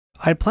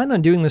I'd planned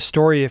on doing this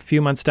story a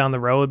few months down the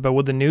road, but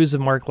with the news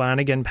of Mark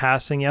Lanegan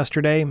passing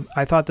yesterday,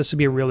 I thought this would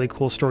be a really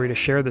cool story to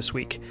share this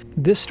week.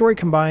 This story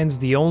combines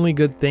the only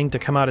good thing to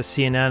come out of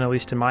CNN, at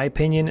least in my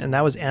opinion, and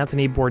that was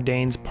Anthony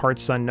Bourdain's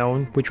Parts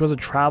Unknown, which was a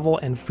travel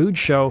and food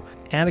show,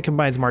 and it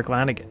combines Mark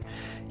Lanegan.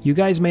 You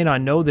guys may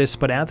not know this,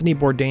 but Anthony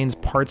Bourdain's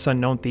Parts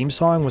Unknown theme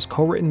song was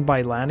co-written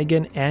by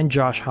Lanegan and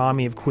Josh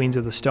Homme of Queens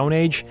of the Stone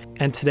Age,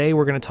 and today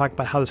we're going to talk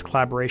about how this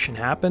collaboration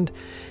happened,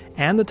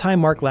 and the time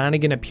Mark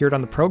Lanegan appeared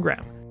on the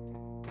program.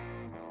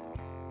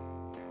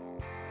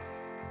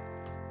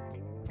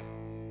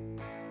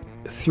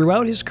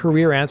 Throughout his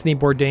career, Anthony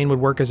Bourdain would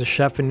work as a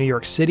chef in New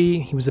York City.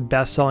 He was a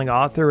best-selling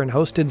author and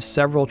hosted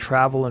several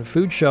travel and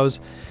food shows,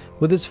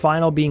 with his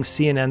final being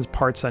CNN's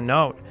Parts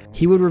Unknown.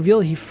 He would reveal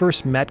he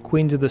first met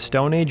Queens of the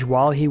Stone Age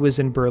while he was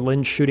in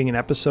Berlin shooting an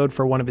episode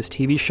for one of his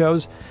TV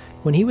shows,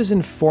 when he was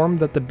informed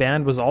that the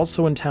band was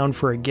also in town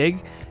for a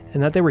gig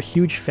and that they were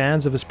huge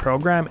fans of his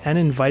program and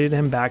invited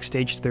him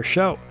backstage to their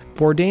show.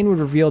 Bourdain would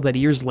reveal that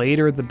years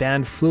later, the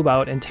band flew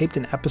out and taped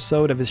an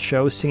episode of his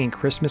show singing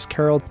Christmas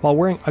Carol while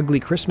wearing ugly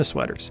Christmas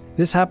sweaters.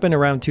 This happened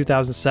around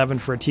 2007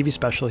 for a TV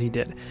special he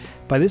did.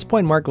 By this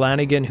point, Mark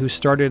Lanegan, who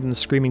started in the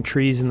Screaming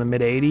Trees in the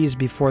mid-80s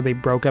before they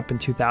broke up in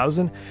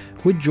 2000,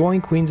 would join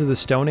Queens of the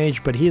Stone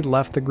Age, but he had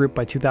left the group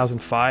by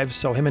 2005,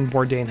 so him and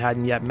Bourdain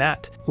hadn't yet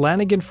met.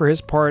 Lanegan, for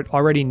his part,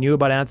 already knew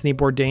about Anthony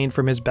Bourdain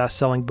from his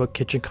best-selling book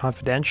Kitchen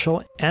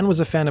Confidential and was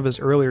a fan of his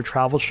earlier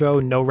travel show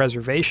No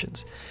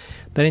Reservations.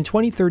 Then in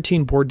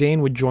 2013,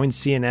 Bourdain would join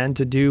CNN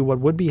to do what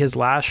would be his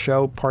last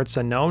show, Parts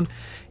Unknown,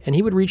 and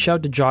he would reach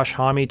out to Josh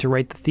Homme to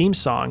write the theme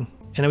song,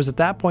 and it was at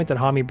that point that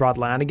Homme brought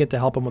Lanegan to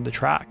help him with the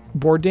track.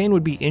 Bourdain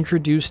would be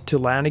introduced to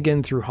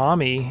Lanegan through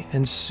Homme,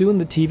 and soon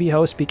the TV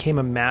host became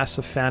a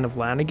massive fan of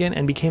Lanegan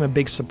and became a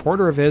big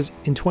supporter of his.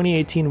 In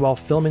 2018, while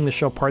filming the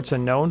show Parts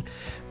Unknown,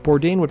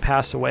 Bourdain would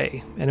pass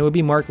away, and it would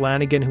be Mark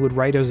Lanegan who would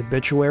write his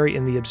obituary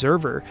in The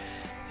Observer.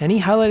 And he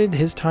highlighted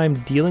his time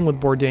dealing with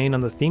Bourdain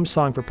on the theme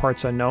song for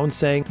Parts Unknown,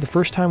 saying, "The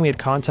first time we had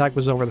contact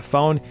was over the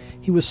phone.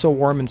 He was so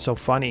warm and so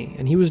funny."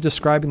 And he was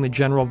describing the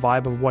general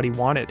vibe of what he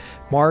wanted.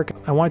 "Mark,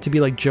 I want it to be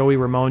like Joey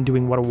Ramone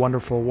doing What a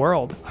Wonderful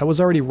World. I was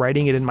already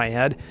writing it in my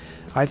head.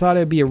 I thought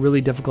it'd be a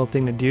really difficult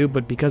thing to do,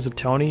 but because of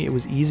Tony, it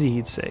was easy,"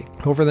 he'd say.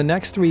 Over the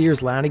next 3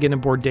 years, Lanegan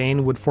and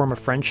Bourdain would form a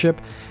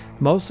friendship,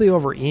 mostly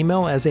over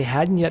email, as they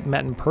hadn't yet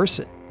met in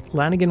person.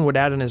 Lanegan would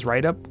add in his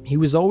write-up, "He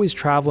was always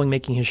traveling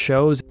making his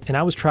shows, and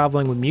I was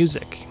traveling with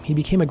music. He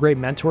became a great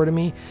mentor to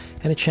me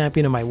and a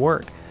champion of my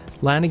work."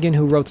 Lanegan,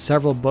 who wrote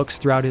several books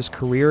throughout his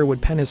career, would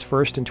pen his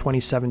first in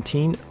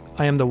 2017,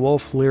 I Am the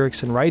Wolf,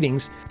 Lyrics and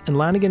Writings, and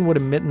Lanegan would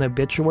admit in the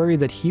obituary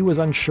that he was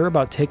unsure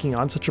about taking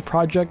on such a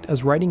project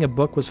as writing a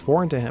book was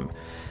foreign to him.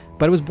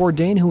 But it was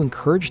Bourdain who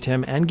encouraged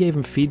him and gave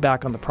him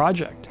feedback on the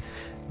project.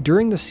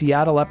 During the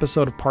Seattle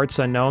episode of Parts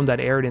Unknown that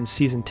aired in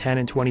season 10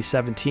 in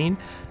 2017,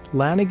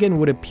 Lanegan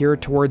would appear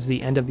towards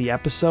the end of the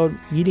episode,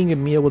 eating a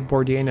meal with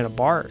Bourdain in a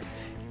bar.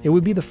 It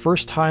would be the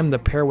first time the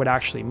pair would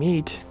actually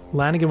meet.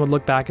 Lanegan would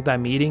look back at that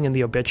meeting in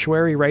the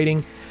obituary,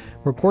 writing,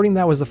 "Recording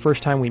that was the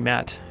first time we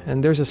met,"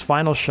 and there's this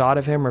final shot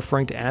of him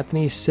referring to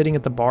Anthony sitting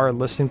at the bar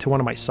listening to one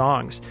of my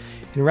songs.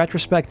 In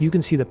retrospect, you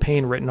can see the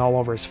pain written all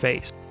over his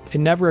face. It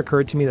never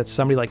occurred to me that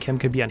somebody like him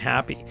could be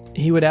unhappy.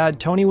 He would add,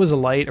 "Tony was a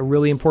light, a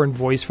really important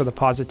voice for the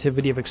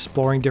positivity of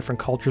exploring different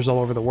cultures all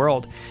over the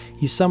world.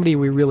 He's somebody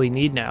we really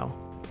need now.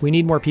 We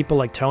need more people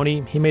like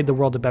Tony. He made the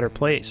world a better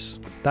place."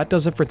 That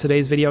does it for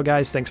today's video,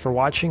 guys. Thanks for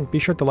watching. Be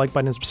sure to like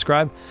button and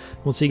subscribe.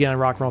 We'll see you again on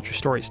Rock and Roll True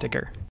Stories. Take care.